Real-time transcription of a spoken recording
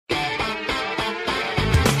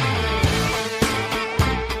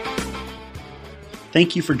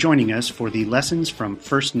Thank you for joining us for the Lessons from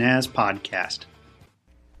First Naz podcast.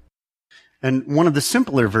 And one of the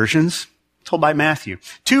simpler versions told by Matthew.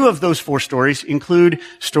 2 of those 4 stories include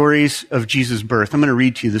stories of Jesus' birth. I'm going to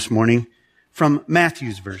read to you this morning from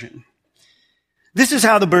Matthew's version. This is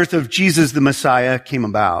how the birth of Jesus the Messiah came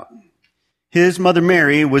about. His mother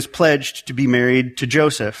Mary was pledged to be married to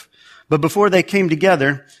Joseph, but before they came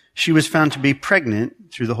together, she was found to be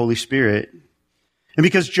pregnant through the Holy Spirit. And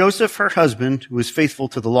because Joseph, her husband, was faithful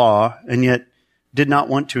to the law and yet did not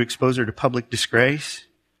want to expose her to public disgrace,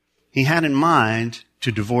 he had in mind to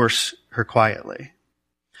divorce her quietly.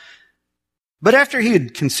 But after he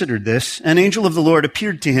had considered this, an angel of the Lord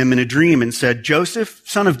appeared to him in a dream and said, "Joseph,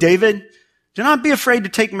 son of David, do not be afraid to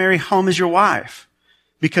take Mary home as your wife,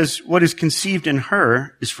 because what is conceived in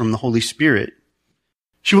her is from the Holy Spirit.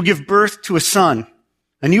 She will give birth to a son,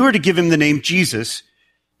 and you are to give him the name Jesus,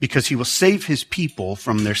 because he will save his people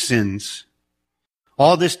from their sins."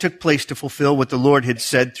 All this took place to fulfill what the Lord had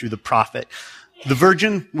said through the prophet. The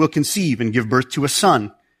virgin will conceive and give birth to a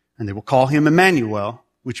son, and they will call him Emmanuel,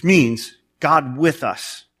 which means God with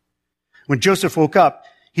us. When Joseph woke up,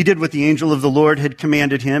 he did what the angel of the Lord had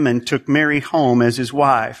commanded him and took Mary home as his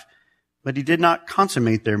wife. But he did not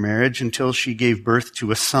consummate their marriage until she gave birth to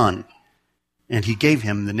a son, and he gave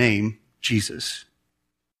him the name Jesus.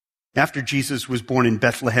 After Jesus was born in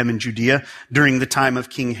Bethlehem in Judea during the time of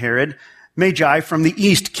King Herod, Magi from the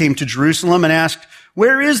east came to Jerusalem and asked,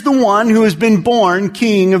 "Where is the one who has been born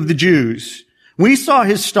King of the Jews? We saw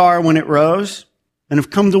his star when it rose and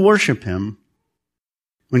have come to worship him."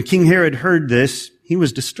 When King Herod heard this, he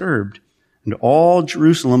was disturbed, and all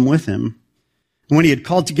Jerusalem with him. And when he had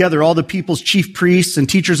called together all the people's chief priests and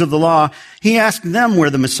teachers of the law, he asked them where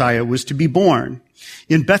the Messiah was to be born.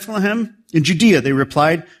 "In Bethlehem, in Judea," they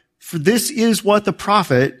replied, "for this is what the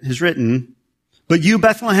prophet has written. But you,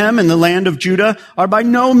 Bethlehem, in the land of Judah, are by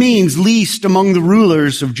no means least among the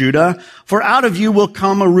rulers of Judah, for out of you will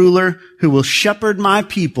come a ruler who will shepherd my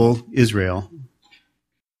people, Israel."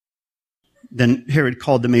 Then Herod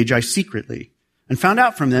called the Magi secretly and found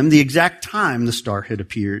out from them the exact time the star had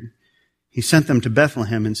appeared. He sent them to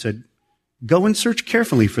Bethlehem and said, "Go and search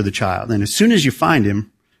carefully for the child, and as soon as you find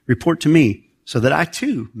him, report to me, so that I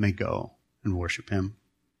too may go and worship him."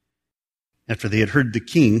 After they had heard the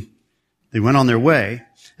king, they went on their way,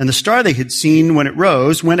 and the star they had seen when it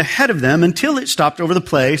rose went ahead of them until it stopped over the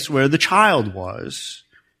place where the child was.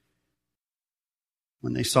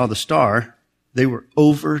 When they saw the star, they were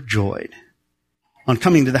overjoyed. On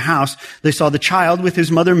coming to the house, they saw the child with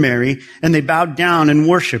his mother Mary, and they bowed down and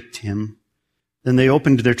worshipped him. Then they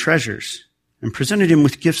opened their treasures and presented him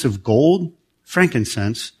with gifts of gold,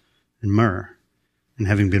 frankincense, and myrrh. And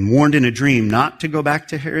having been warned in a dream not to go back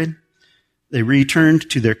to Herod, they returned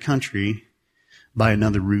to their country by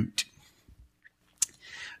another route.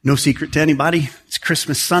 No secret to anybody, it's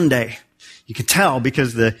Christmas Sunday. You can tell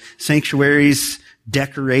because the sanctuary's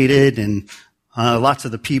decorated and lots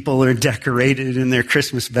of the people are decorated in their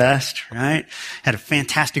Christmas best, right? Had a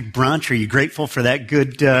fantastic brunch. Are you grateful for that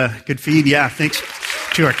good feed? Yeah, thanks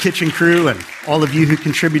to our kitchen crew and all of you who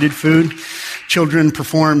contributed food. Children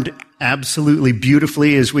performed absolutely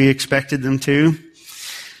beautifully as we expected them to.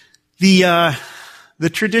 The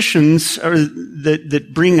traditions that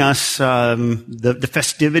bring us the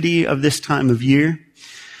festivity of this time of year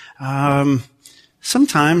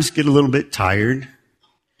sometimes get a little bit tired.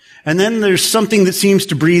 And then there's something that seems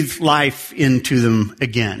to breathe life into them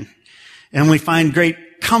again. And we find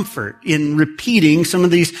great comfort in repeating some of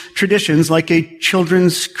these traditions like a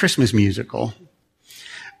children's Christmas musical.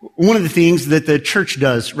 One of the things that the church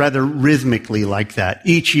does rather rhythmically like that,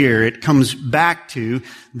 each year it comes back to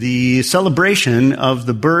the celebration of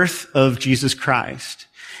the birth of Jesus Christ.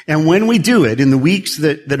 And when we do it in the weeks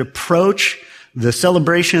that approach the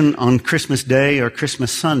celebration on Christmas Day or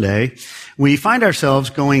Christmas Sunday, we find ourselves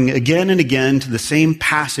going again and again to the same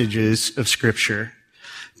passages of Scripture.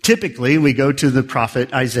 Typically, we go to the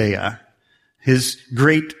prophet Isaiah, his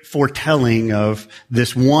great foretelling of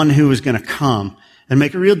this one who is going to come and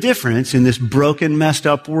make a real difference in this broken, messed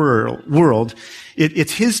up world.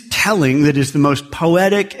 It's his telling that is the most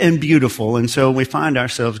poetic and beautiful, and so we find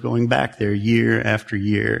ourselves going back there year after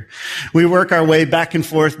year. We work our way back and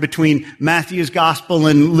forth between Matthew's gospel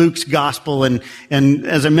and Luke's gospel, and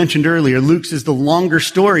as I mentioned earlier, Luke's is the longer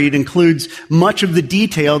story. It includes much of the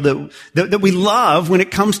detail that we love when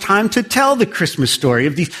it comes time to tell the Christmas story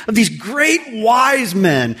of these great wise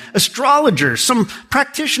men, astrologers, some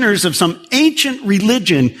practitioners of some ancient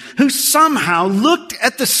religion who somehow looked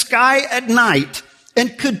at the sky at night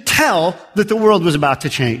and could tell that the world was about to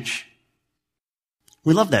change.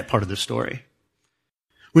 We love that part of the story.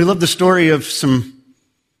 We love the story of some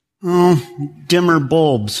Dimmer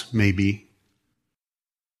bulbs, maybe.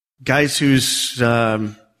 Guys whose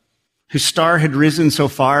star had risen so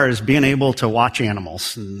far as being able to watch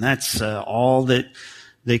animals. And that's all that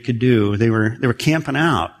they could do. They were camping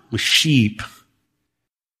out with sheep.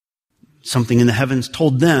 Something in the heavens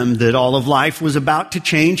told them that all of life was about to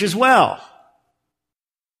change as well.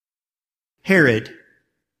 Herod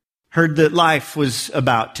heard that life was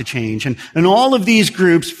about to change. And all of these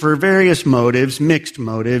groups, for various motives, mixed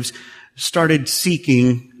motives, started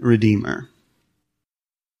seeking a Redeemer.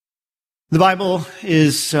 The Bible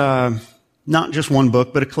is not just one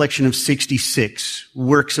book, but a collection of 66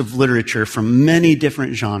 works of literature from many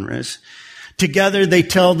different genres. Together, they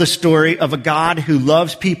tell the story of a God who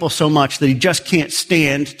loves people so much that he just can't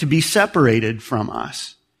stand to be separated from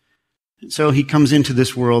us. And so he comes into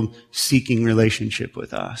this world seeking relationship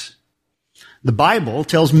with us. The Bible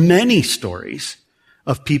tells many stories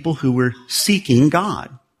of people who were seeking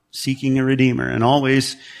God, seeking a Redeemer, and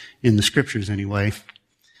always, in the scriptures anyway,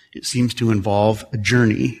 it seems to involve a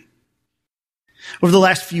journey. Over the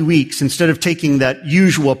last few weeks, instead of taking that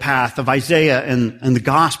usual path of Isaiah and the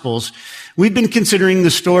Gospels, we've been considering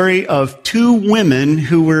the story of two women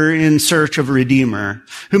who were in search of a Redeemer,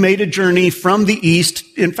 who made a journey from the east,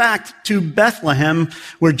 in fact, to Bethlehem,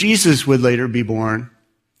 where Jesus would later be born.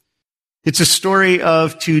 It's a story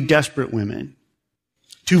of two desperate women,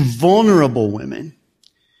 two vulnerable women,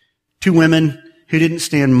 two women who didn't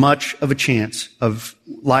stand much of a chance of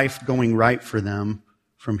life going right for them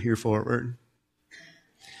from here forward.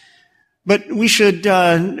 But we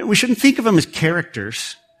shouldn't think of them as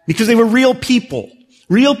characters, because they were real people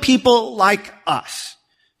like us,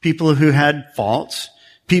 people who had faults,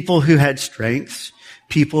 people who had strengths,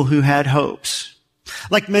 people who had hopes.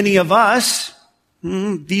 Like many of us,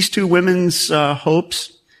 these two women's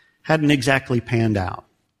hopes hadn't exactly panned out.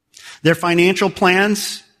 Their financial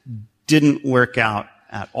plans didn't work out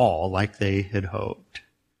at all like they had hoped.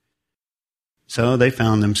 So they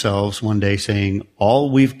found themselves one day saying, all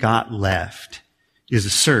we've got left is a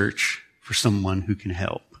search for someone who can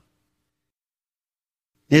help.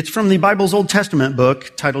 It's from the Bible's Old Testament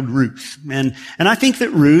book titled Ruth. And I think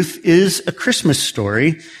that Ruth is a Christmas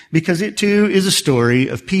story because it too is a story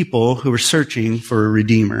of people who are searching for a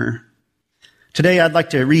Redeemer. Today I'd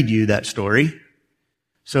like to read you that story.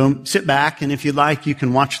 So sit back, and if you'd like, you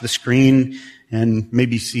can watch the screen and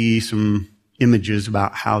maybe see some images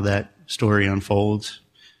about how that story unfolds.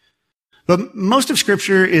 But most of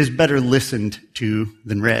Scripture is better listened to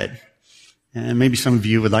than read. And maybe some of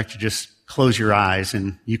you would like to just close your eyes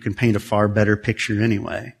and you can paint a far better picture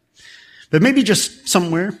anyway. But maybe just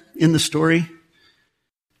somewhere in the story,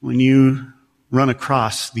 when you run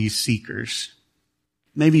across these seekers,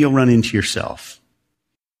 maybe you'll run into yourself.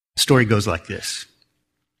 The story goes like this.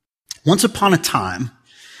 Once upon a time,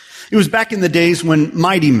 it was back in the days when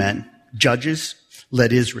mighty men, judges,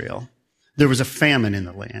 led Israel. There was a famine in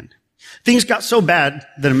the land. Things got so bad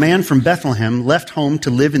that a man from Bethlehem left home to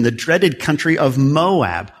live in the dreaded country of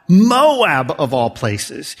Moab. Moab, of all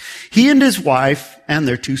places. He and his wife and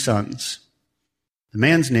their two sons. The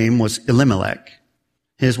man's name was Elimelech.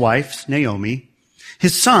 His wife's Naomi.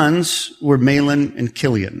 His sons were Mahlon and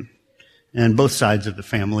Chilion. And both sides of the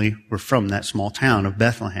family were from that small town of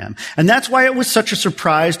Bethlehem. And that's why it was such a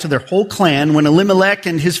surprise to their whole clan when Elimelech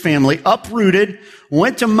and his family uprooted,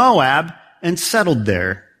 went to Moab, and settled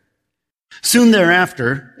there. Soon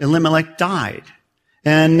thereafter, Elimelech died,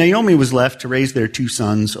 and Naomi was left to raise their two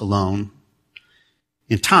sons alone.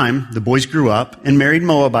 In time, the boys grew up and married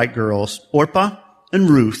Moabite girls, Orpah and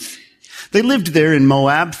Ruth. They lived there in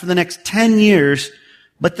Moab for the next 10 years,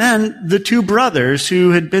 but then the two brothers,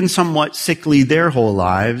 who had been somewhat sickly their whole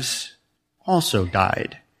lives, also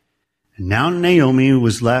died. And now Naomi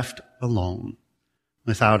was left alone,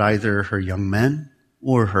 without either her young men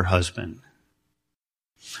or her husband.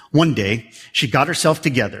 One day, she got herself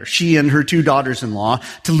together, she and her two daughters-in-law,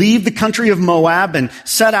 to leave the country of Moab and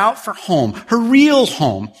set out for home, her real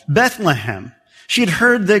home, Bethlehem. She had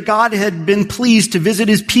heard that God had been pleased to visit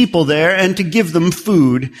his people there and to give them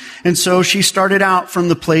food. And so she started out from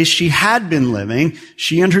the place she had been living,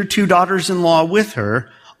 she and her two daughters-in-law with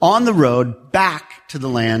her, on the road back to the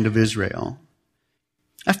land of Israel.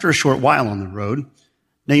 After a short while on the road,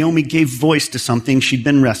 Naomi gave voice to something she'd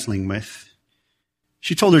been wrestling with.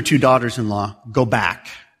 She told her two daughters-in-law, go back.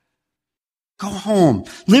 Go home.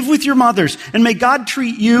 Live with your mothers, and may God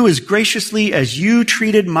treat you as graciously as you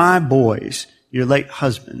treated my boys, your late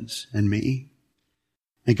husbands, and me.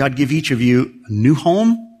 May God give each of you a new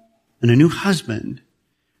home and a new husband.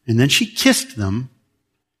 And then she kissed them,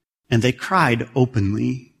 and they cried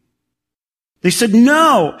openly. They said,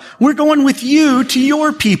 "No, we're going with you to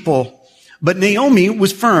your people." But Naomi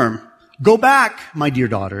was firm. "Go back, my dear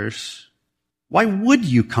daughters. Why would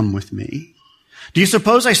you come with me? Do you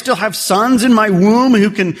suppose I still have sons in my womb who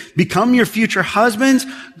can become your future husbands?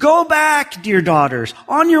 Go back, dear daughters,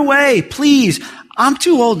 on your way, please. I'm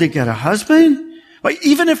too old to get a husband. But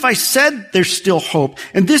even if I said there's still hope,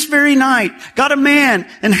 and this very night got a man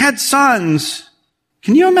and had sons,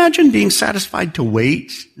 can you imagine being satisfied to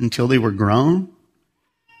wait until they were grown?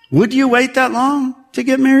 Would you wait that long to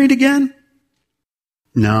get married again?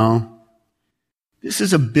 No. This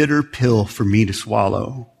is a bitter pill for me to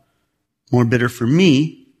swallow. More bitter for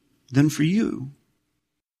me than for you.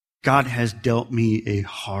 God has dealt me a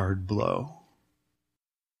hard blow."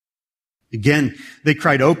 Again, they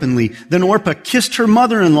cried openly. Then Orpah kissed her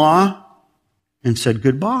mother-in-law and said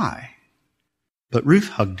goodbye. But Ruth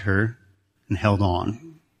hugged her and held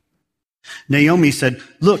on. Naomi said,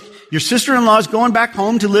 "Look, your sister-in-law is going back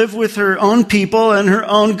home to live with her own people and her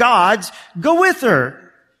own gods. Go with her."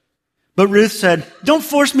 But Ruth said, "Don't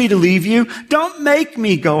force me to leave you. Don't make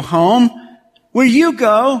me go home. Where you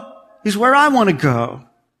go is where I want to go.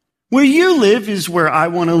 Where you live is where I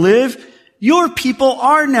want to live. Your people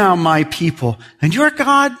are now my people, and your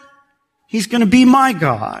God, he's going to be my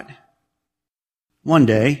God. One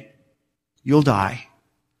day, you'll die.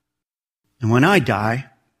 And when I die,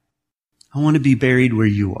 I want to be buried where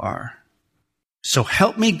you are. So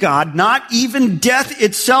help me God, not even death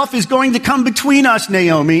itself is going to come between us,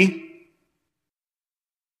 Naomi."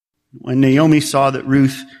 When Naomi saw that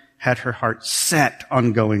Ruth had her heart set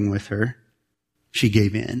on going with her, she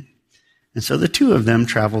gave in. And so the two of them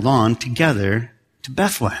traveled on together to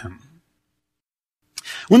Bethlehem.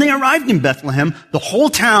 When they arrived in Bethlehem, the whole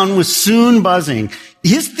town was soon buzzing.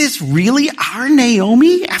 Is this really our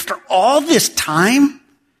Naomi after all this time?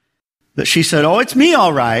 But she said, "Oh, it's me,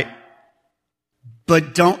 all right.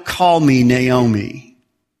 But don't call me Naomi.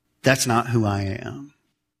 That's not who I am.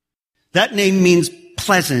 That name means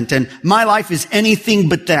pleasant, and my life is anything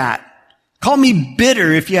but that. Call me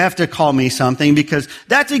bitter if you have to call me something, because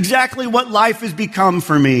that's exactly what life has become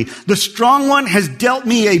for me. The strong one has dealt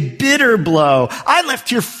me a bitter blow. I left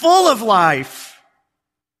here full of life.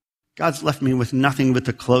 God's left me with nothing but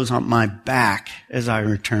the clothes on my back as I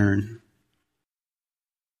return.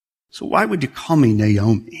 So why would you call me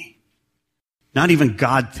Naomi? Not even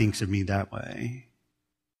God thinks of me that way.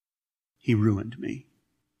 He ruined me."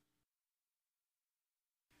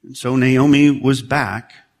 And so Naomi was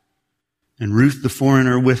back, and Ruth the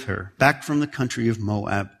foreigner with her, back from the country of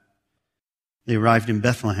Moab. They arrived in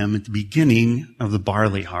Bethlehem at the beginning of the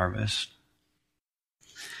barley harvest.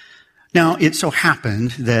 Now, it so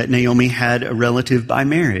happened that Naomi had a relative by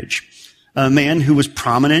marriage, a man who was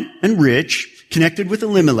prominent and rich, connected with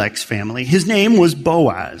Elimelech's family. His name was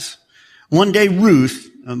Boaz. One day, Ruth,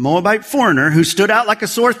 a Moabite foreigner who stood out like a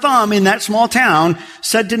sore thumb in that small town,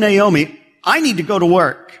 said to Naomi, "I need to go to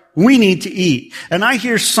work. We need to eat. And I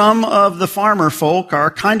hear some of the farmer folk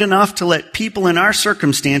are kind enough to let people in our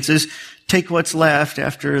circumstances take what's left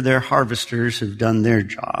after their harvesters have done their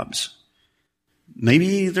jobs.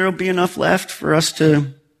 Maybe there'll be enough left for us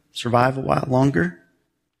to survive a while longer."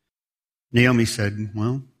 Naomi said,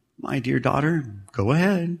 "Well, my dear daughter, go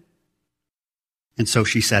ahead." And so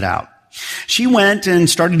she set out. She went and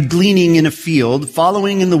started gleaning in a field,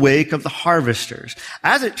 following in the wake of the harvesters.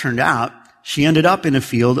 As it turned out, she ended up in a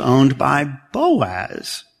field owned by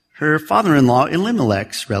Boaz, her father-in-law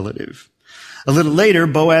Elimelech's relative. A little later,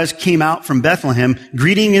 Boaz came out from Bethlehem,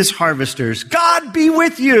 greeting his harvesters. "God be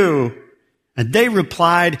with you." And they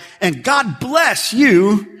replied, "And God bless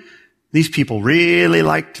you." These people really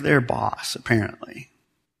liked their boss, apparently.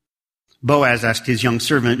 Boaz asked his young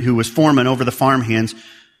servant, who was foreman over the farmhands,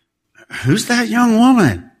 "Who's that young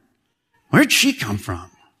woman? Where'd she come from?"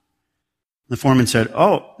 The foreman said,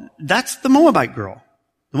 "Oh, that's the Moabite girl,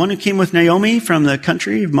 the one who came with Naomi from the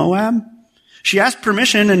country of Moab. She asked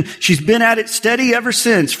permission, and she's been at it steady ever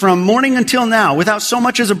since, from morning until now, without so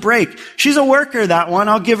much as a break. She's a worker, that one.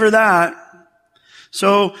 I'll give her that."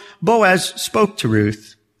 So Boaz spoke to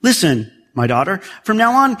Ruth. "Listen, my daughter, from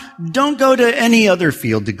now on, don't go to any other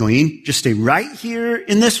field to glean. Just stay right here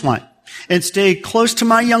in this one, and stay close to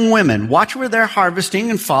my young women. Watch where they're harvesting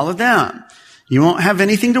and follow them. You won't have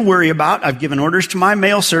anything to worry about. I've given orders to my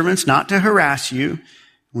male servants not to harass you.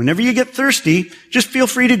 Whenever you get thirsty, just feel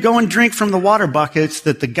free to go and drink from the water buckets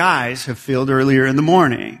that the guys have filled earlier in the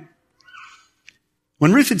morning."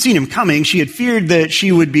 When Ruth had seen him coming, she had feared that she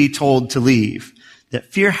would be told to leave.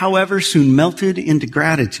 That fear, however, soon melted into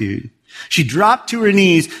gratitude. She dropped to her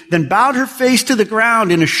knees, then bowed her face to the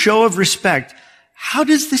ground in a show of respect. "How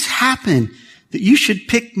does this happen, that you should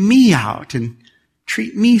pick me out and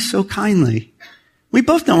treat me so kindly. We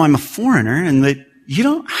both know I'm a foreigner and that you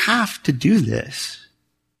don't have to do this."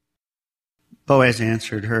 Boaz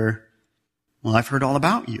answered her, "Well, I've heard all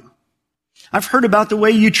about you. I've heard about the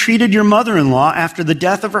way you treated your mother-in-law after the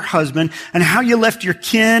death of her husband and how you left your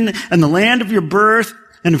kin and the land of your birth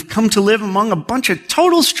and have come to live among a bunch of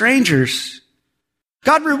total strangers.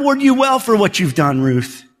 God reward you well for what you've done,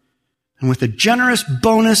 Ruth, and with a generous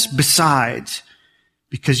bonus besides,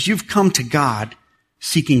 because you've come to God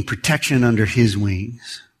seeking protection under his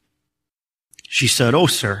wings." She said, "Oh,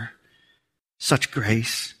 sir, such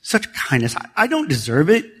grace, such kindness. I don't deserve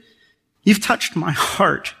it. You've touched my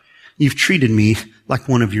heart. You've treated me like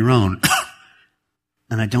one of your own,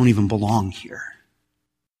 and I don't even belong here."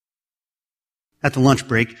 At the lunch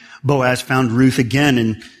break, Boaz found Ruth again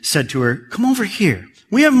and said to her, "Come over here.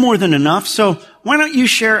 We have more than enough, so why don't you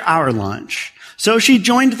share our lunch?" So she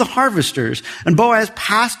joined the harvesters, and Boaz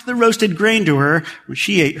passed the roasted grain to her, when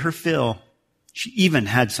she ate her fill. She even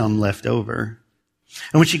had some left over.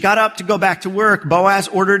 And when she got up to go back to work, Boaz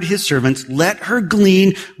ordered his servants, "Let her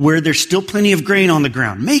glean where there's still plenty of grain on the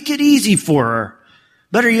ground. Make it easy for her.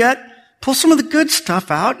 Better yet, pull some of the good stuff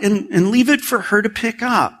out and leave it for her to pick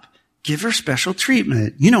up. Give her special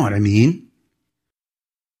treatment." You know what I mean.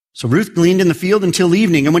 So Ruth gleaned in the field until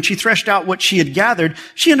evening, and when she threshed out what she had gathered,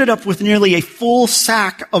 she ended up with nearly a full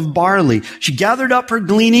sack of barley. She gathered up her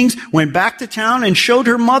gleanings, went back to town, and showed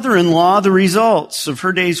her mother-in-law the results of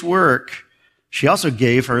her day's work. She also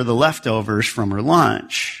gave her the leftovers from her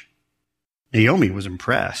lunch. Naomi was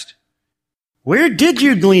impressed. "Where did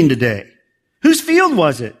you glean today? Whose field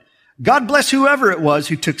was it? God bless whoever it was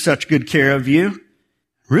who took such good care of you."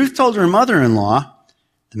 Ruth told her mother-in-law,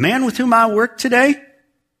 "The man with whom I work today,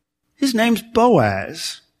 his name's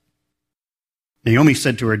Boaz." Naomi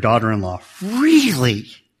said to her daughter-in-law, "Really?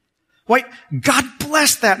 Why, God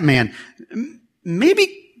bless that man.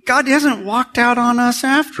 Maybe God hasn't walked out on us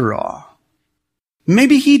after all.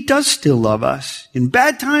 Maybe he does still love us, in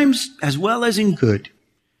bad times as well as in good.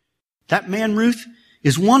 That man, Ruth,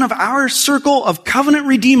 is one of our circle of covenant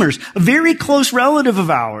redeemers, a very close relative of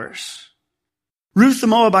ours." Ruth the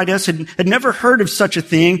Moabitess had never heard of such a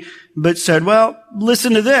thing, but said, "Well,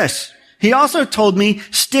 listen to this. He also told me,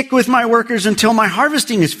 'Stick with my workers until my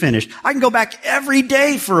harvesting is finished. I can go back every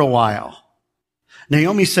day for a while.'"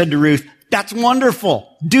 Naomi said to Ruth, "That's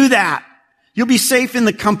wonderful. Do that. You'll be safe in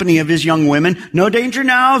the company of his young women. No danger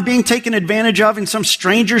now of being taken advantage of in some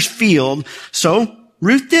stranger's field." So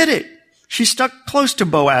Ruth did it. She stuck close to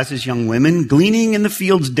Boaz's young women, gleaning in the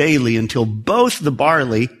fields daily until both the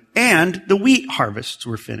barley and the wheat harvests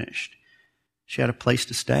were finished. She had a place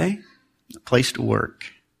to stay, a place to work.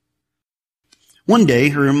 One day,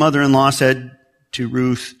 her mother-in-law said to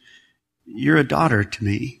Ruth, "You're a daughter to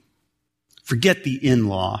me." Forget the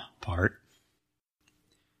in-law part.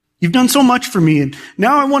 "You've done so much for me, and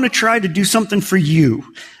now I want to try to do something for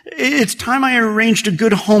you. It's time I arranged a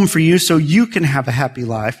good home for you so you can have a happy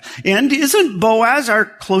life. And isn't Boaz our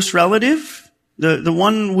close relative, the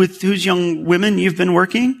one with whose young women you've been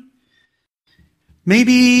working?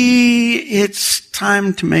 Maybe it's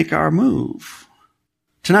time to make our move.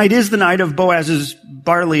 Tonight is the night of Boaz's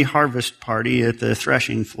barley harvest party at the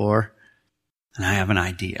threshing floor, and I have an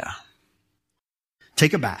idea.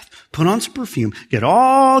 Take a bath, put on some perfume, get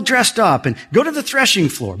all dressed up, and go to the threshing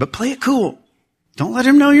floor, but play it cool. Don't let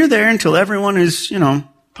him know you're there until everyone is,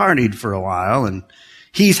 partied for a while, and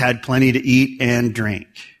he's had plenty to eat and drink.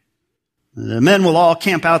 The men will all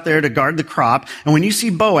camp out there to guard the crop, and when you see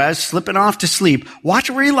Boaz slipping off to sleep, watch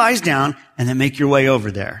where he lies down, and then make your way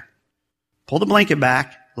over there. Pull the blanket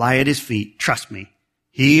back, lie at his feet. Trust me,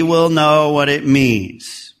 he will know what it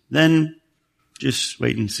means. Then just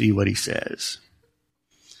wait and see what he says."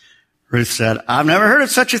 Ruth said, "I've never heard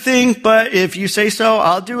of such a thing, but if you say so,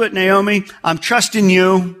 I'll do it, Naomi. I'm trusting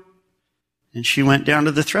you." And she went down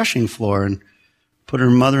to the threshing floor and put her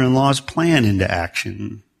mother-in-law's plan into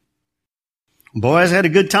action. Boaz had a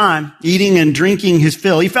good time, eating and drinking his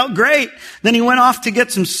fill. He felt great. Then he went off to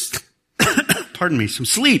get some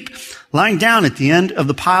sleep, lying down at the end of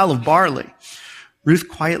the pile of barley. Ruth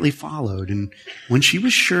quietly followed, and when she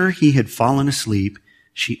was sure he had fallen asleep,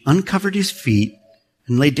 she uncovered his feet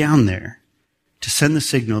and lay down there to send the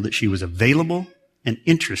signal that she was available and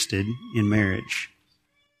interested in marriage.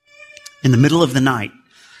 In the middle of the night,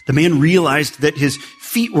 the man realized that his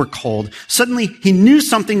feet were cold. Suddenly, he knew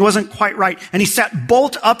something wasn't quite right, and he sat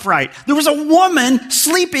bolt upright. There was a woman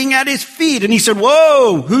sleeping at his feet, and he said,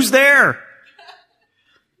 "Whoa, who's there?"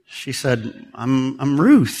 She said, I'm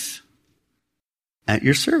Ruth, at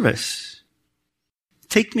your service.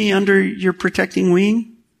 Take me under your protecting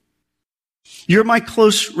wing. You're my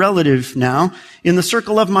close relative now, in the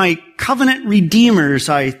circle of my covenant redeemers,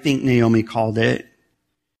 I think Naomi called it.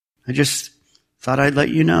 I just thought I'd let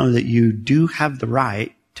you know that you do have the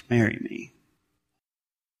right to marry me.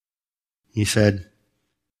 He said,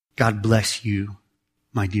 God bless you,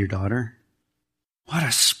 my dear daughter. What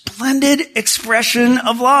a splendid expression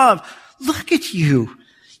of love. Look at you.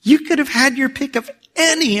 You could have had your pick of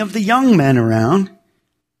any of the young men around,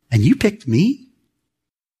 and you picked me?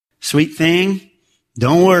 Sweet thing,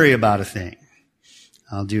 don't worry about a thing.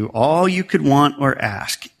 I'll do all you could want or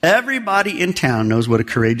ask. Everybody in town knows what a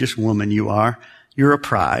courageous woman you are. You're a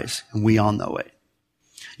prize, and we all know it.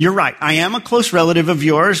 You're right. I am a close relative of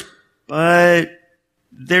yours, but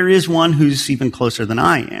there is one who's even closer than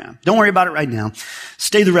I am. Don't worry about it right now.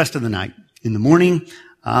 Stay the rest of the night. In the morning,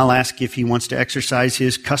 I'll ask if he wants to exercise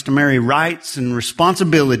his customary rights and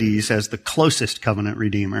responsibilities as the closest covenant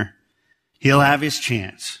redeemer. He'll have his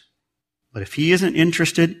chance. But if he isn't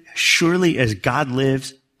interested, as surely as God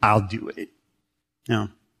lives, I'll do it. Now,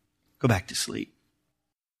 go back to sleep.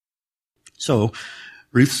 So,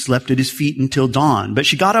 Ruth slept at his feet until dawn, but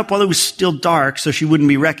she got up while it was still dark so she wouldn't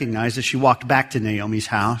be recognized as she walked back to Naomi's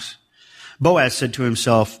house. Boaz said to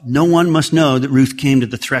himself, no one must know that Ruth came to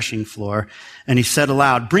the threshing floor. And he said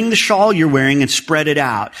aloud, bring the shawl you're wearing and spread it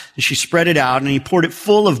out. And she spread it out, and he poured it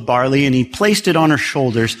full of barley, and he placed it on her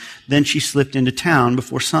shoulders. Then she slipped into town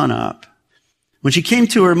before sunup. When she came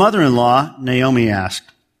to her mother-in-law, Naomi asked,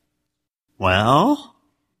 well?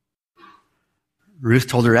 Ruth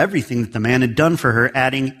told her everything that the man had done for her,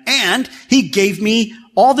 adding, and he gave me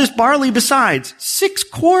all this barley besides, 6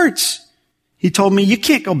 quarts. He told me, you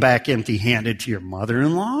can't go back empty-handed to your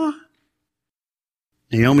mother-in-law.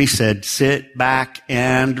 Naomi said, sit back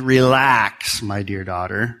and relax, my dear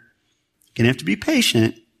daughter. You're going to have to be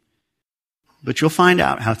patient, but you'll find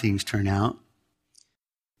out how things turn out.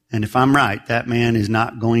 And if I'm right, that man is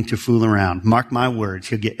not going to fool around. Mark my words,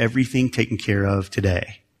 he'll get everything taken care of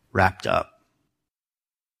today, wrapped up.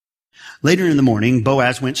 Later in the morning,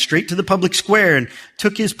 Boaz went straight to the public square and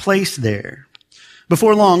took his place there.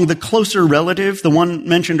 Before long, the closer relative, the one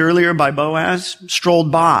mentioned earlier by Boaz,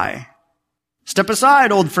 strolled by. Step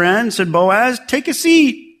aside, old friend, said Boaz. Take a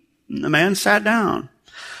seat. And the man sat down.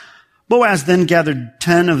 Boaz then gathered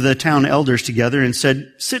 10 of the town elders together and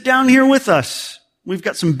said, sit down here with us. We've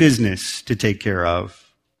got some business to take care of.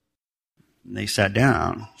 And they sat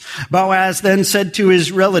down. Boaz then said to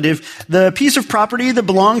his relative, the piece of property that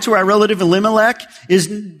belonged to our relative Elimelech is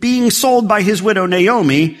being sold by his widow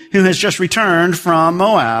Naomi, who has just returned from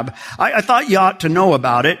Moab. I thought you ought to know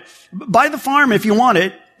about it. Buy the farm if you want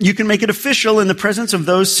it. You can make it official in the presence of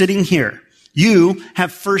those sitting here. You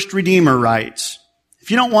have first redeemer rights. If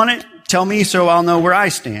you don't want it, tell me so I'll know where I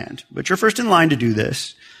stand. But you're first in line to do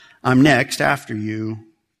this. I'm next after you.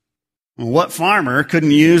 Well, what farmer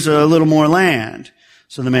couldn't use a little more land?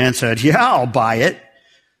 So the man said, yeah, I'll buy it.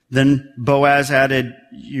 Then Boaz added,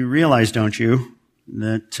 you realize, don't you,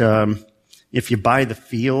 that if you buy the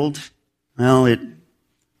field, well, it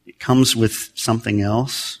comes with something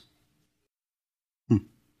else.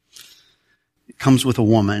 It comes with a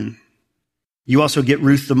woman. You also get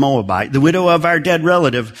Ruth the Moabite, the widow of our dead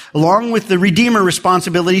relative, along with the redeemer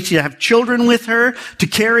responsibility to have children with her, to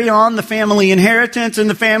carry on the family inheritance and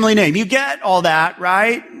the family name. You get all that,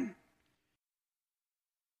 right?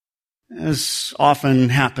 As often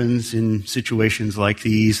happens in situations like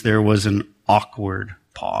these, there was an awkward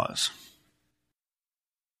pause.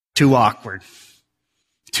 Too awkward.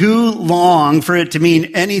 Too long for it to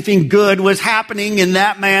mean anything good was happening in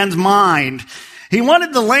that man's mind. He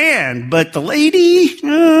wanted the land, but the lady,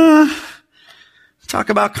 talk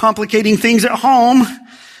about complicating things at home.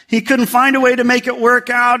 He couldn't find a way to make it work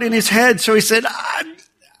out in his head, so he said,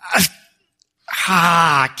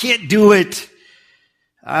 I can't do it.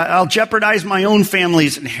 I'll jeopardize my own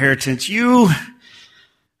family's inheritance. You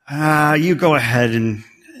go ahead and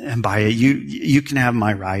buy it. You can have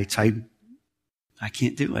my rights. I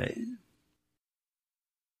can't do it.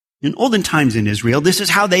 In olden times in Israel, this is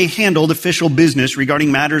how they handled official business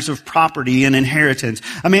regarding matters of property and inheritance.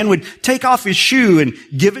 A man would take off his shoe and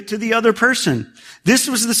give it to the other person. This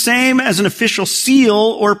was the same as an official seal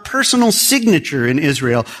or personal signature in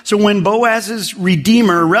Israel. So when Boaz's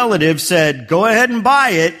redeemer relative said, go ahead and buy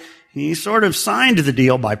it, he sort of signed the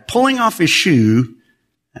deal by pulling off his shoe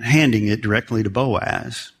and handing it directly to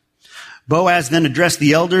Boaz. Boaz then addressed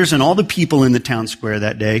the elders and all the people in the town square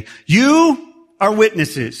that day. You are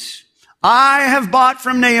witnesses. I have bought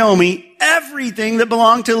from Naomi everything that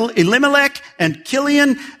belonged to Elimelech and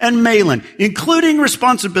Kilion and Mahlon, including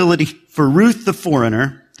responsibility for Ruth the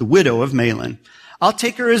foreigner, the widow of Mahlon. I'll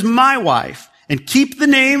take her as my wife, and keep the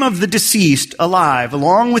name of the deceased alive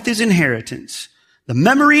along with his inheritance. The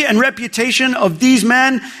memory and reputation of these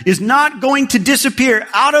men is not going to disappear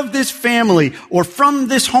out of this family or from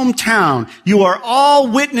this hometown. You are all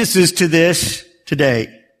witnesses to this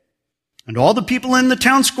today." And all the people in the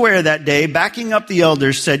town square that day, backing up the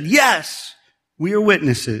elders, said, "Yes, we are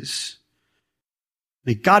witnesses.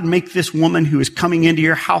 May God make this woman who is coming into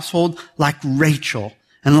your household like Rachel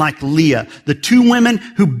and like Leah, the two women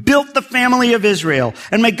who built the family of Israel.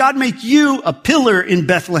 And may God make you a pillar in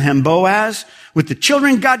Bethlehem, Boaz. With the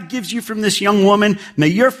children God gives you from this young woman, may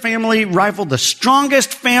your family rival the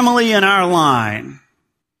strongest family in our line."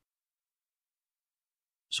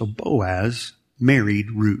 So Boaz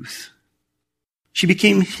married Ruth. She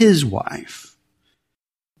became his wife.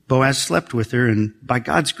 Boaz slept with her, and by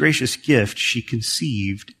God's gracious gift, she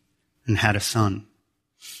conceived and had a son.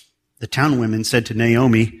 The town women said to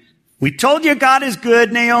Naomi, "We told you God is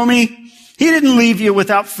good, Naomi. He didn't leave you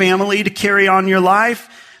without family to carry on your life.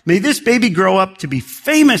 May this baby grow up to be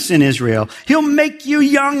famous in Israel. He'll make you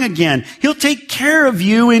young again. He'll take care of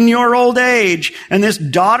you in your old age. And this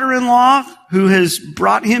daughter-in-law who has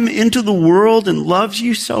brought him into the world and loves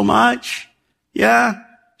you so much, yeah,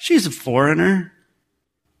 she's a foreigner."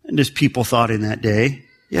 And as people thought in that day,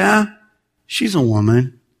 "Yeah, she's a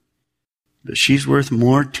woman, but she's worth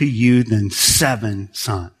more to you than 7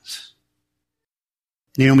 sons."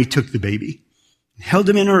 Naomi took the baby and held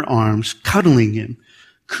him in her arms, cuddling him,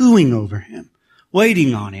 cooing over him,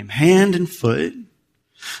 waiting on him, hand and foot.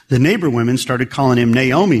 The neighbor women started calling him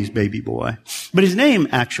Naomi's baby boy, but his name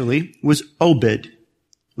actually was Obed,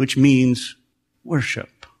 which means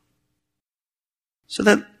worship. So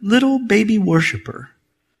that little baby worshiper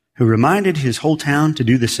who reminded his whole town to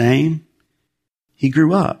do the same, he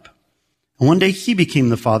grew up. And one day he became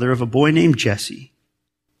the father of a boy named Jesse.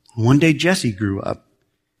 And one day Jesse grew up,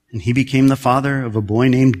 and he became the father of a boy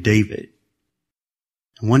named David.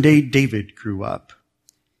 And one day David grew up,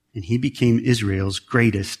 and he became Israel's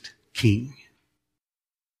greatest king.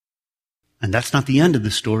 And that's not the end of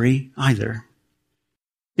the story either.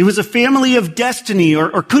 It was a family of destiny,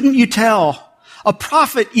 or couldn't you tell? A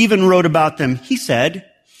prophet even wrote about them. He said,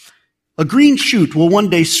 "A green shoot will one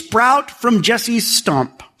day sprout from Jesse's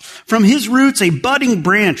stump. From his roots, a budding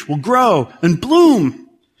branch will grow and bloom.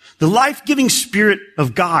 The life-giving Spirit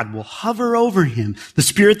of God will hover over him, the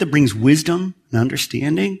Spirit that brings wisdom and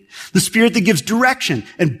understanding, the Spirit that gives direction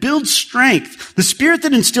and builds strength, the Spirit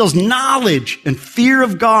that instills knowledge and fear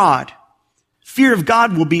of God. Fear of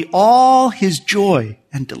God will be all his joy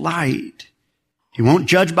and delight. He won't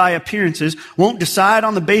judge by appearances, won't decide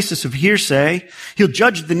on the basis of hearsay. He'll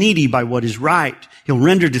judge the needy by what is right. He'll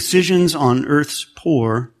render decisions on earth's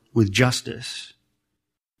poor with justice.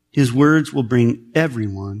 His words will bring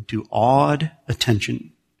everyone to awed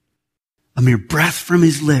attention. A mere breath from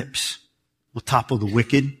his lips will topple the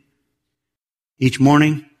wicked. Each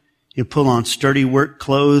morning, he'll pull on sturdy work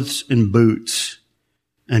clothes and boots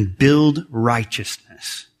and build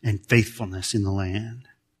righteousness and faithfulness in the land."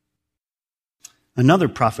 Another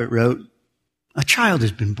prophet wrote, "A child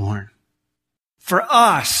has been born for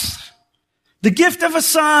us, the gift of a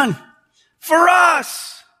son for us.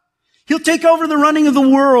 He'll take over the running of the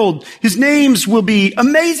world. His names will be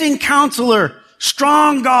Amazing Counselor,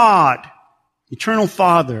 Strong God, Eternal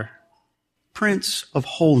Father, Prince of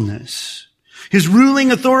Wholeness. His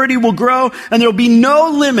ruling authority will grow, and there will be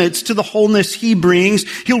no limits to the wholeness he brings.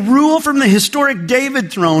 He'll rule from the historic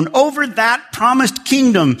David throne over that promised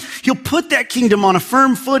kingdom. He'll put that kingdom on a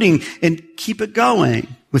firm footing and keep it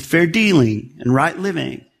going with fair dealing and right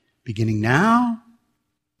living, beginning now,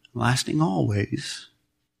 lasting always.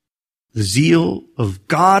 The zeal of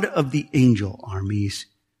God of the angel armies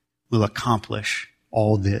will accomplish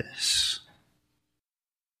all this."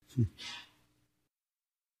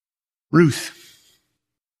 Ruth.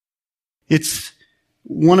 It's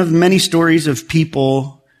one of many stories of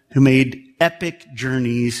people who made epic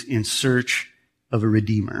journeys in search of a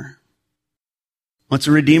redeemer. What's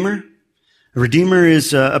a redeemer? A redeemer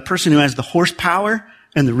is a person who has the horsepower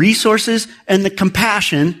and the resources and the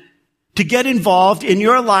compassion to get involved in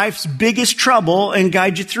your life's biggest trouble and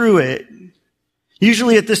guide you through it.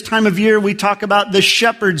 Usually at this time of year, we talk about the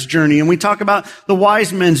shepherd's journey and we talk about the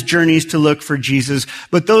wise men's journeys to look for Jesus.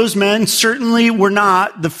 But those men certainly were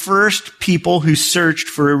not the first people who searched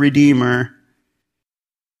for a redeemer.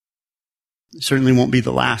 They certainly won't be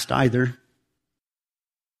the last either.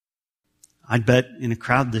 I'd bet in a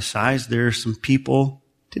crowd this size, there are some people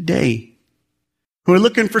today who are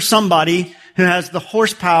looking for somebody who has the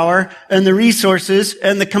horsepower and the resources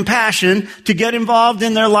and the compassion to get involved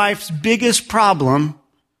in their life's biggest problem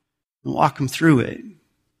and walk them through it.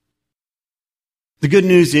 The good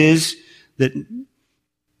news is that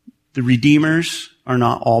the redeemers are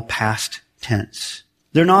not all past tense.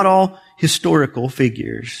 They're not all historical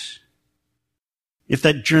figures. If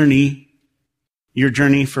that journey, your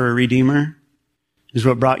journey for a redeemer, is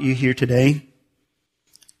what brought you here today,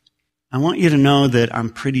 I want you to know that I'm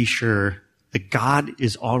pretty sure that God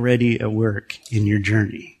is already at work in your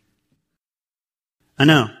journey. I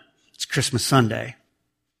know, it's Christmas Sunday.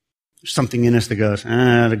 There's something in us that goes,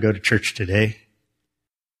 to go to church today.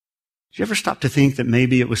 Did you ever stop to think that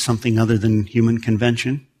maybe it was something other than human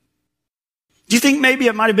convention? Do you think maybe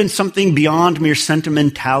it might have been something beyond mere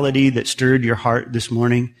sentimentality that stirred your heart this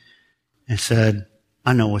morning and said,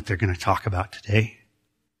 I know what they're going to talk about today,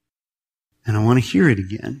 and I want to hear it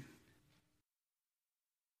again?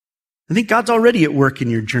 I think God's already at work in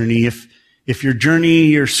your journey. If your journey,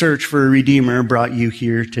 your search for a Redeemer brought you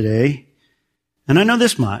here today. And I know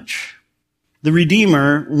this much. The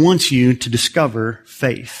Redeemer wants you to discover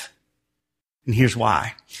faith. And here's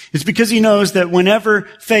why. It's because he knows that whenever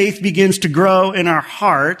faith begins to grow in our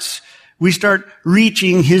hearts, we start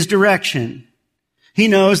reaching his direction. He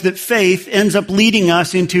knows that faith ends up leading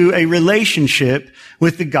us into a relationship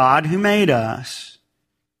with the God who made us.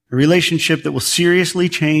 A relationship that will seriously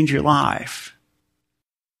change your life.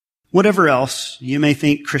 Whatever else you may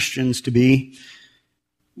think Christians to be,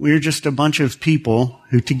 we're just a bunch of people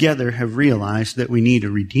who together have realized that we need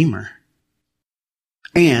a Redeemer.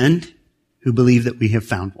 And who believe that we have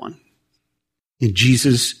found one in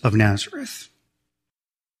Jesus of Nazareth.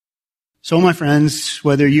 So, my friends,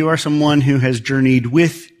 whether you are someone who has journeyed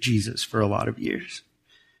with Jesus for a lot of years,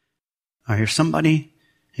 or you're somebody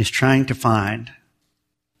who's trying to find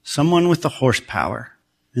someone with the horsepower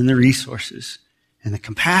and the resources and the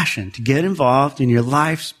compassion to get involved in your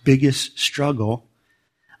life's biggest struggle,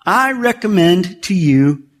 I recommend to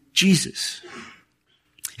you Jesus.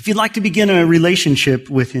 If you'd like to begin a relationship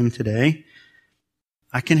with him today,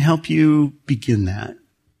 I can help you begin that.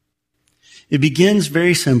 It begins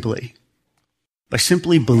very simply by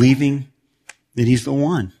simply believing that he's the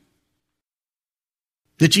one.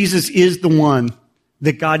 That Jesus is the one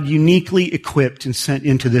that God uniquely equipped and sent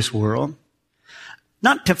into this world,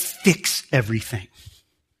 not to fix everything,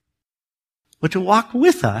 but to walk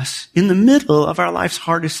with us in the middle of our life's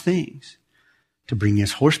hardest things, to bring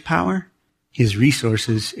his horsepower, his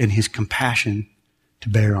resources, and his compassion to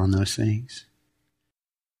bear on those things.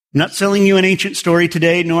 I'm not selling you an ancient story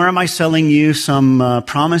today, nor am I selling you some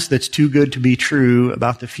promise that's too good to be true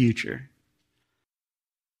about the future.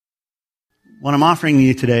 What I'm offering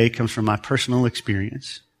you today comes from my personal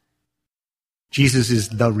experience. Jesus is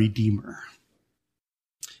the Redeemer.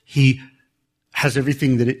 He has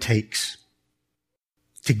everything that it takes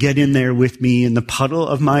to get in there with me in the puddle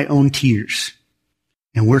of my own tears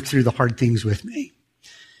and work through the hard things with me.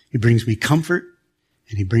 He brings me comfort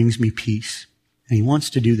and he brings me peace. And he wants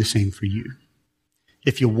to do the same for you.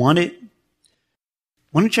 If you want it,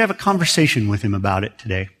 why don't you have a conversation with him about it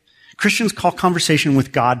today? Christians call conversation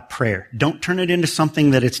with God prayer. Don't turn it into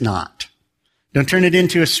something that it's not. Don't turn it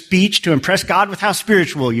into a speech to impress God with how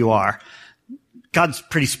spiritual you are. God's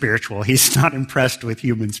pretty spiritual. He's not impressed with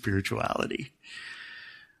human spirituality.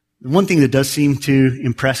 The one thing that does seem to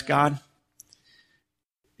impress God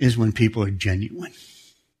is when people are genuine.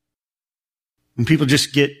 When people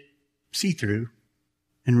just get see-through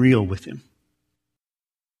and real with him.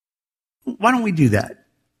 Why don't we do that?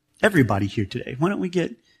 Everybody here today. Why don't we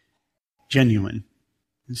get genuine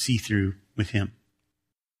and see-through with him?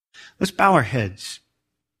 Let's bow our heads,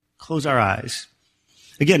 close our eyes.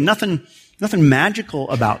 Again, nothing magical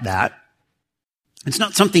about that. It's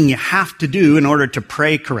not something you have to do in order to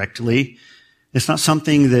pray correctly. It's not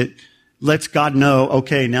something that lets God know,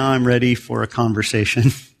 okay, now I'm ready for a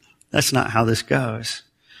conversation. That's not how this goes.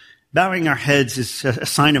 Bowing our heads is a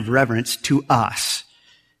sign of reverence to us.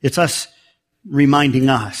 It's us reminding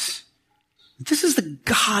us, this is the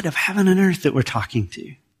God of heaven and earth that we're talking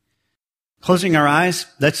to. Closing our eyes,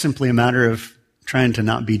 that's simply a matter of trying to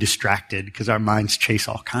not be distracted because our minds chase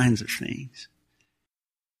all kinds of things.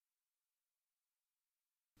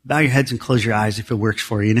 Bow your heads and close your eyes if it works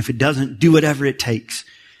for you. And if it doesn't, do whatever it takes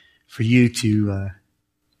for you to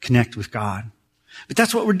connect with God. But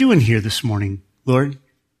that's what we're doing here this morning, Lord.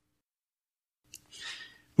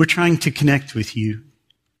 We're trying to connect with you.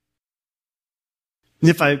 And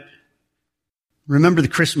if I remember the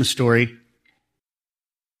Christmas story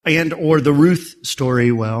and or the Ruth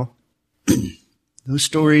story well, those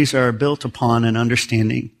stories are built upon an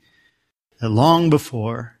understanding that long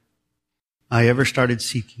before I ever started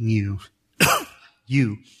seeking you,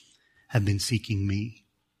 you have been seeking me.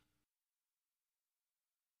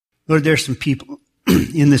 Lord, there are some people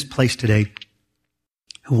in this place today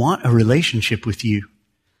who want a relationship with you.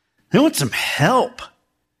 They want some help.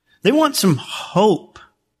 They want some hope.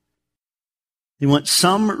 They want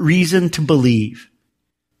some reason to believe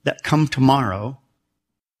that come tomorrow,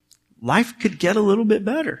 life could get a little bit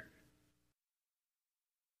better.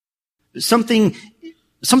 Something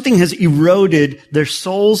has eroded their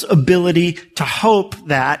soul's ability to hope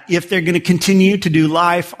that if they're going to continue to do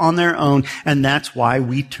life on their own, and that's why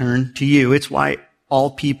we turn to you. It's why all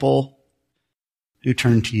people who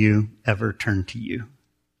turn to you ever turn to you.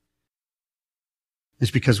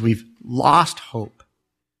 It's because we've lost hope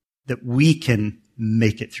that we can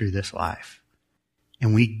make it through this life.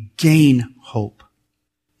 And we gain hope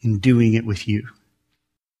in doing it with you.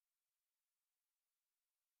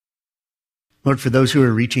 Lord, for those who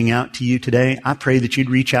are reaching out to you today, I pray that you'd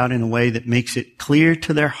reach out in a way that makes it clear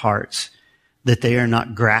to their hearts that they are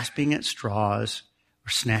not grasping at straws or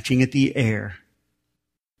snatching at the air,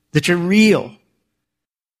 that you're real,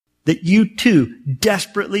 that you too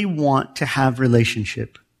desperately want to have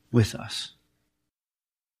relationship with us.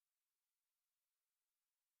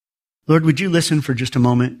 Lord, would you listen for just a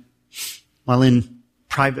moment while in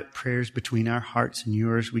private prayers between our hearts and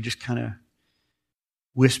yours, we just kind of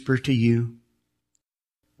whisper to you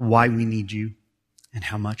why we need you and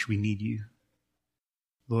how much we need you.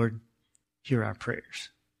 Lord, hear our prayers.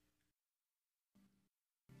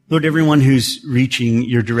 Lord, everyone who's reaching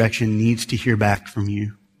your direction needs to hear back from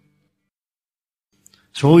you.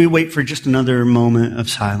 So while we wait for just another moment of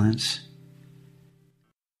silence,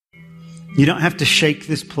 you don't have to shake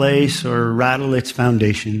this place or rattle its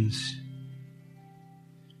foundations.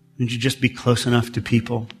 Would you just be close enough to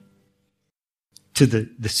people, to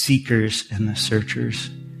the seekers and the searchers,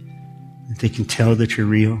 that they can tell that you're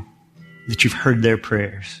real, that you've heard their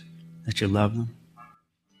prayers, that you love them?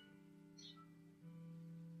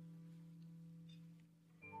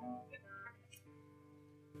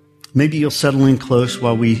 Maybe you'll settle in close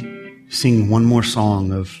while we sing one more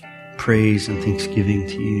song of praise and thanksgiving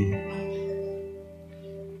to you.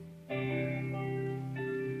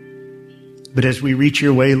 But as we reach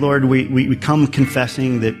your way, Lord, we come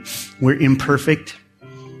confessing that we're imperfect.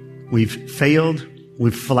 We've failed.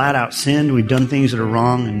 We've flat out sinned. We've done things that are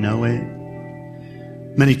wrong and know it.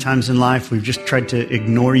 Many times in life, we've just tried to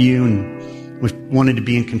ignore you and we've wanted to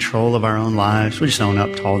be in control of our own lives. We just own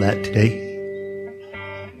up to all that today.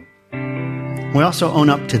 We also own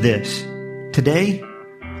up to this. Today,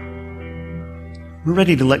 we're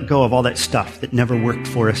ready to let go of all that stuff that never worked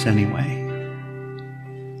for us anyway.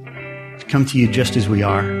 Come to you just as we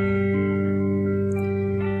are.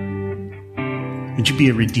 Would you be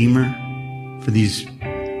a redeemer for these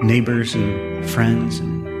neighbors and friends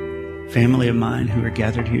and family of mine who are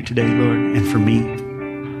gathered here today, Lord, and for me?